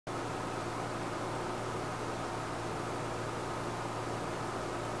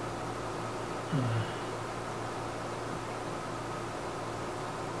Hey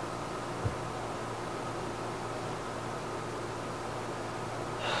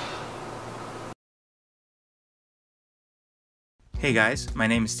guys, my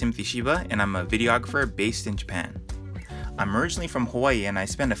name is Timothy Shiba and I'm a videographer based in Japan. I'm originally from Hawaii and I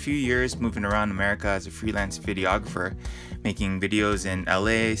spent a few years moving around America as a freelance videographer, making videos in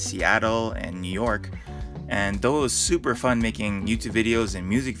LA, Seattle, and New York. And though it was super fun making YouTube videos and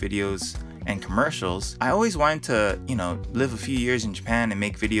music videos and commercials, I always wanted to, live a few years in Japan and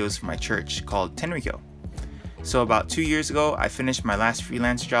make videos for my church called Tenrikyo. So about 2 years ago, I finished my last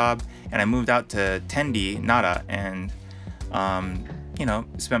freelance job and I moved out to Tendi, Nara, and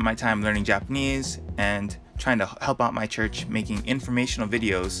spent my time learning Japanese and trying to help out my church making informational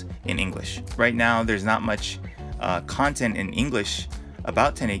videos in English. Right now, there's not much content in English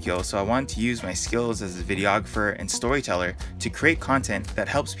about Tenrikyo, so I wanted to use my skills as a videographer and storyteller to create content that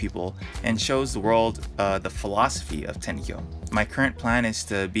helps people and shows the world the philosophy of Tenrikyo. My current plan is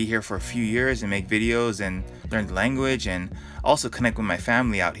to be here for a few years and make videos and learn the language and also connect with my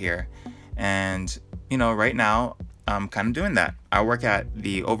family out here. And right now, I'm kind of doing that. I work at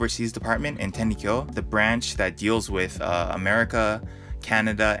the overseas department in Tenrikyo, the branch that deals with America,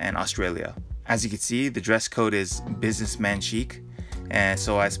 Canada, and Australia. As you can see, the dress code is businessman chic, and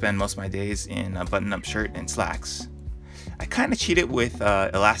so I spend most of my days in a button-up shirt and slacks. I kind of cheated with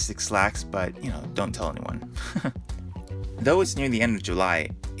elastic slacks, but don't tell anyone. Though it's near the end of July,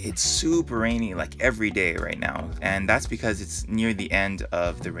 it's super rainy like every day right now, and that's because it's near the end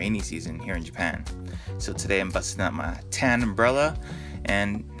of the rainy season here in Japan. So today I'm busting out my tan umbrella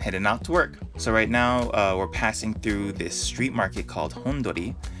and heading out to work. So right now we're passing through this street market called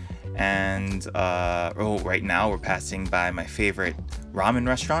Hondori, and right now we're passing by my favorite ramen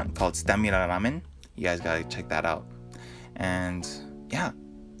restaurant called Stamina Ramen. You guys gotta check that out. And yeah,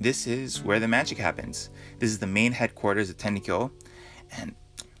 this is where the magic happens. This is the main headquarters of Tenrikyo, and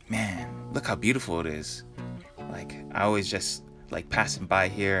man, look how beautiful it is. Like, I always just like passing by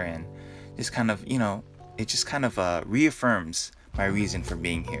here and just kind of, it just kind of reaffirms my reason for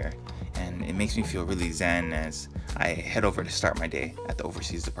being here, and it makes me feel really zen as I head over to start my day at the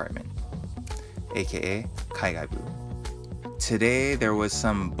overseas department, aka Kaigaibu. Today there was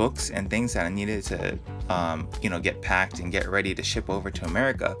some books and things that I needed to get packed and get ready to ship over to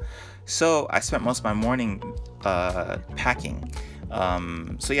America, so I spent most of my morning packing.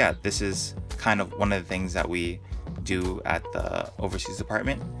 So yeah, this is kind of one of the things that we do at the overseas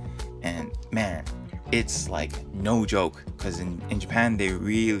department, and man, it's like no joke, because in Japan they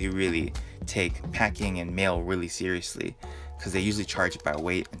really take packing and mail really seriously, because they usually charge it by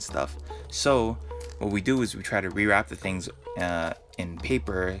weight and stuff. So what we do is we try to rewrap the things in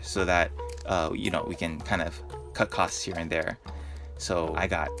paper so that we can kind of cut costs here and there. So I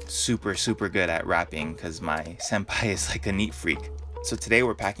got super good at wrapping because my senpai is like a neat freak. So today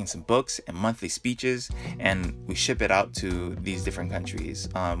we're packing some books and monthly speeches, and we ship it out to these different countries.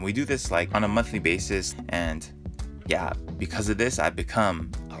 We do this like on a monthly basis, and yeah, because of this I've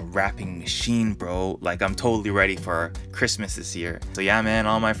become a wrapping machine, bro. Like, I'm totally ready for Christmas this year. So yeah, man,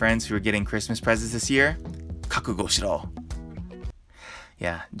 all my friends who are getting Christmas presents this year, kakugo shiro.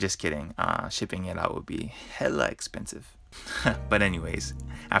 Yeah, just kidding. Shipping it out would be hella expensive. But anyways,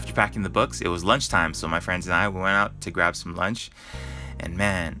 after packing the books, it was lunchtime, so my friends and I went out to grab some lunch. And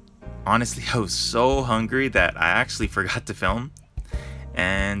man, honestly, I was so hungry that I actually forgot to film.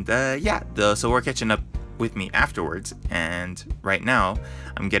 And so we're catching up with me afterwards, and right now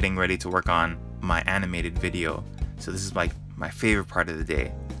I'm getting ready to work on my animated video. So this is like my favorite part of the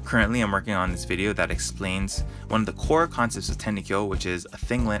day. Currently I'm working on this video that explains one of the core concepts of Tenrikyo, which is a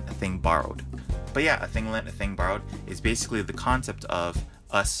thing lent, a thing borrowed. But yeah, a thing lent, a thing borrowed is basically the concept of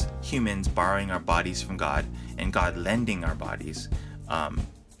us humans borrowing our bodies from God, and God lending our bodies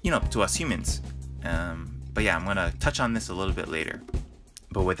to us humans. But yeah, I'm gonna touch on this a little bit later.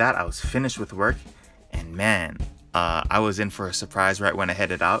 But with that, I was finished with work, and man, I was in for a surprise right when I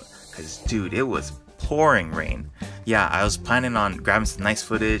headed out, because dude, it was pouring rain. Yeah, I was planning on grabbing some nice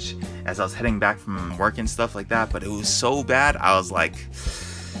footage as I was heading back from work and stuff like that, but it was so bad, I was like,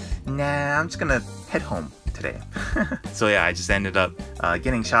 nah, I'm just gonna head home today. So yeah, I just ended up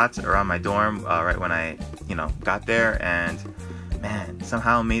getting shots around my dorm right when I got there, and man,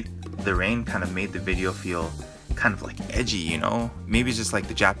 somehow the rain kind of made the video feel kind of like edgy, maybe it's just like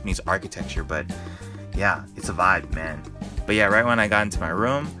the Japanese architecture, but yeah, it's a vibe, man. But yeah, right when I got into my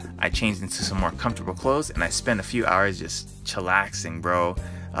room, I changed into some more comfortable clothes, and I spent a few hours just chillaxing, bro.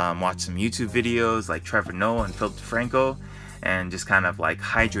 Watched some YouTube videos like Trevor Noah and Philip DeFranco, and just kind of like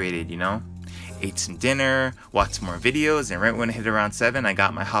hydrated, ate some dinner, watched some more videos, and right when it hit around 7, I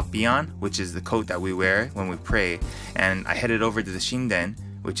got my happion, which is the coat that we wear when we pray, and I headed over to the Shinden,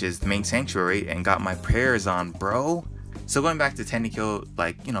 which is the main sanctuary, and got my prayers on, bro. So going back to Tenrikyo,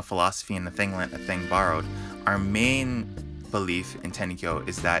 like, you know, philosophy and a thing lent, a thing borrowed, our main belief in Tenrikyo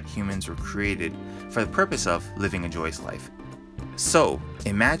is that humans were created for the purpose of living a joyous life. So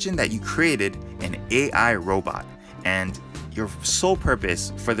imagine that you created an AI robot, and your sole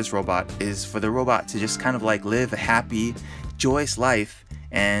purpose for this robot is for the robot to just kind of like live a happy, joyous life,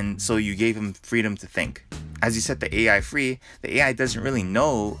 and so you gave him freedom to think. As you set the AI free, the AI doesn't really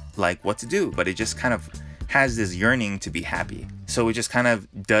know like what to do, but it just kind of has this yearning to be happy. So it just kind of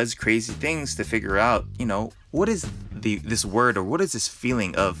does crazy things to figure out, you know, what is this word, or what is this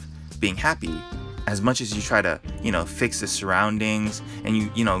feeling of being happy? As much as you try to, you know, fix the surroundings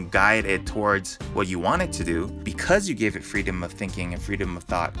and you know, guide it towards what you want it to do, because you gave it freedom of thinking and freedom of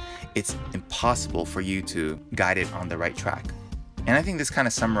thought, it's impossible for you to guide it on the right track. And I think this kind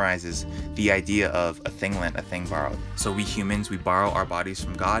of summarizes the idea of a thing lent, a thing borrowed. So we humans, we borrow our bodies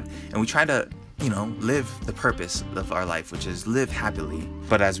from God, and we try to, you know, live the purpose of our life, which is live happily.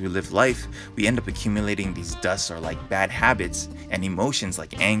 But as we live life, we end up accumulating these dusts, or like bad habits and emotions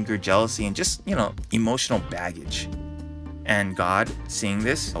like anger, jealousy, and just, you know, emotional baggage. And God, seeing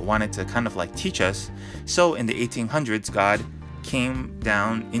this, wanted to kind of like teach us. So in the 1800s, God came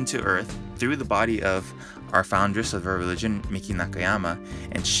down into earth through the body of our foundress of our religion, Miki Nakayama,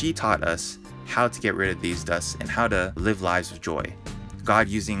 and she taught us how to get rid of these dusts and how to live lives of joy. God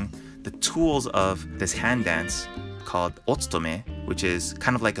using the tools of this hand dance called otsutome, which is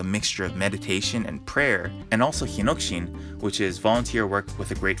kind of like a mixture of meditation and prayer, and also hinokushin, which is volunteer work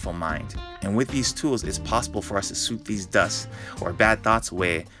with a grateful mind. And with these tools, it's possible for us to sweep these dusts or bad thoughts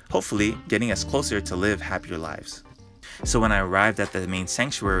away, hopefully getting us closer to live happier lives. So when I arrived at the main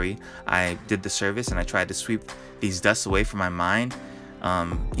sanctuary, I did the service and I tried to sweep these dusts away from my mind,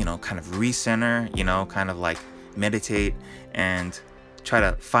 you know, kind of recenter, you know, kind of like meditate and try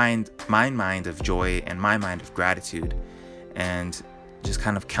to find my mind of joy and my mind of gratitude, and just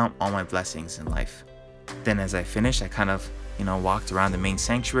kind of count all my blessings in life. Then as I finished, I kind of, you know, walked around the main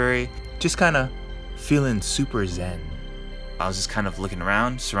sanctuary, just kind of feeling super zen. I was just kind of looking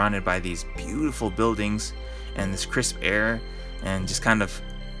around, surrounded by these beautiful buildings and this crisp air, and just kind of,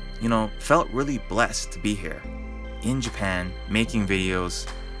 you know, felt really blessed to be here in Japan, making videos,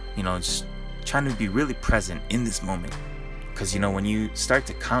 you know, just trying to be really present in this moment. Because, you know, when you start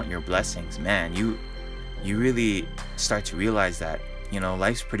to count your blessings, man, you really start to realize that, you know,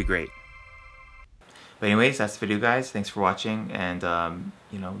 life's pretty great. But anyways, that's the video, guys. Thanks for watching and,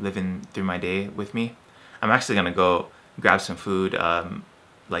 you know, living through my day with me. I'm actually going to go grab some food,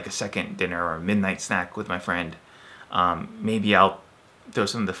 like a second dinner or a midnight snack with my friend. Maybe I'll throw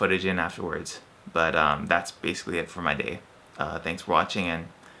some of the footage in afterwards. But that's basically it for my day. Thanks for watching, and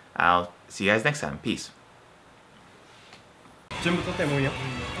I'll see you guys next time. Peace. 全部取ってもいいよ。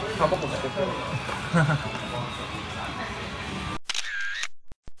タバコ吸ってて。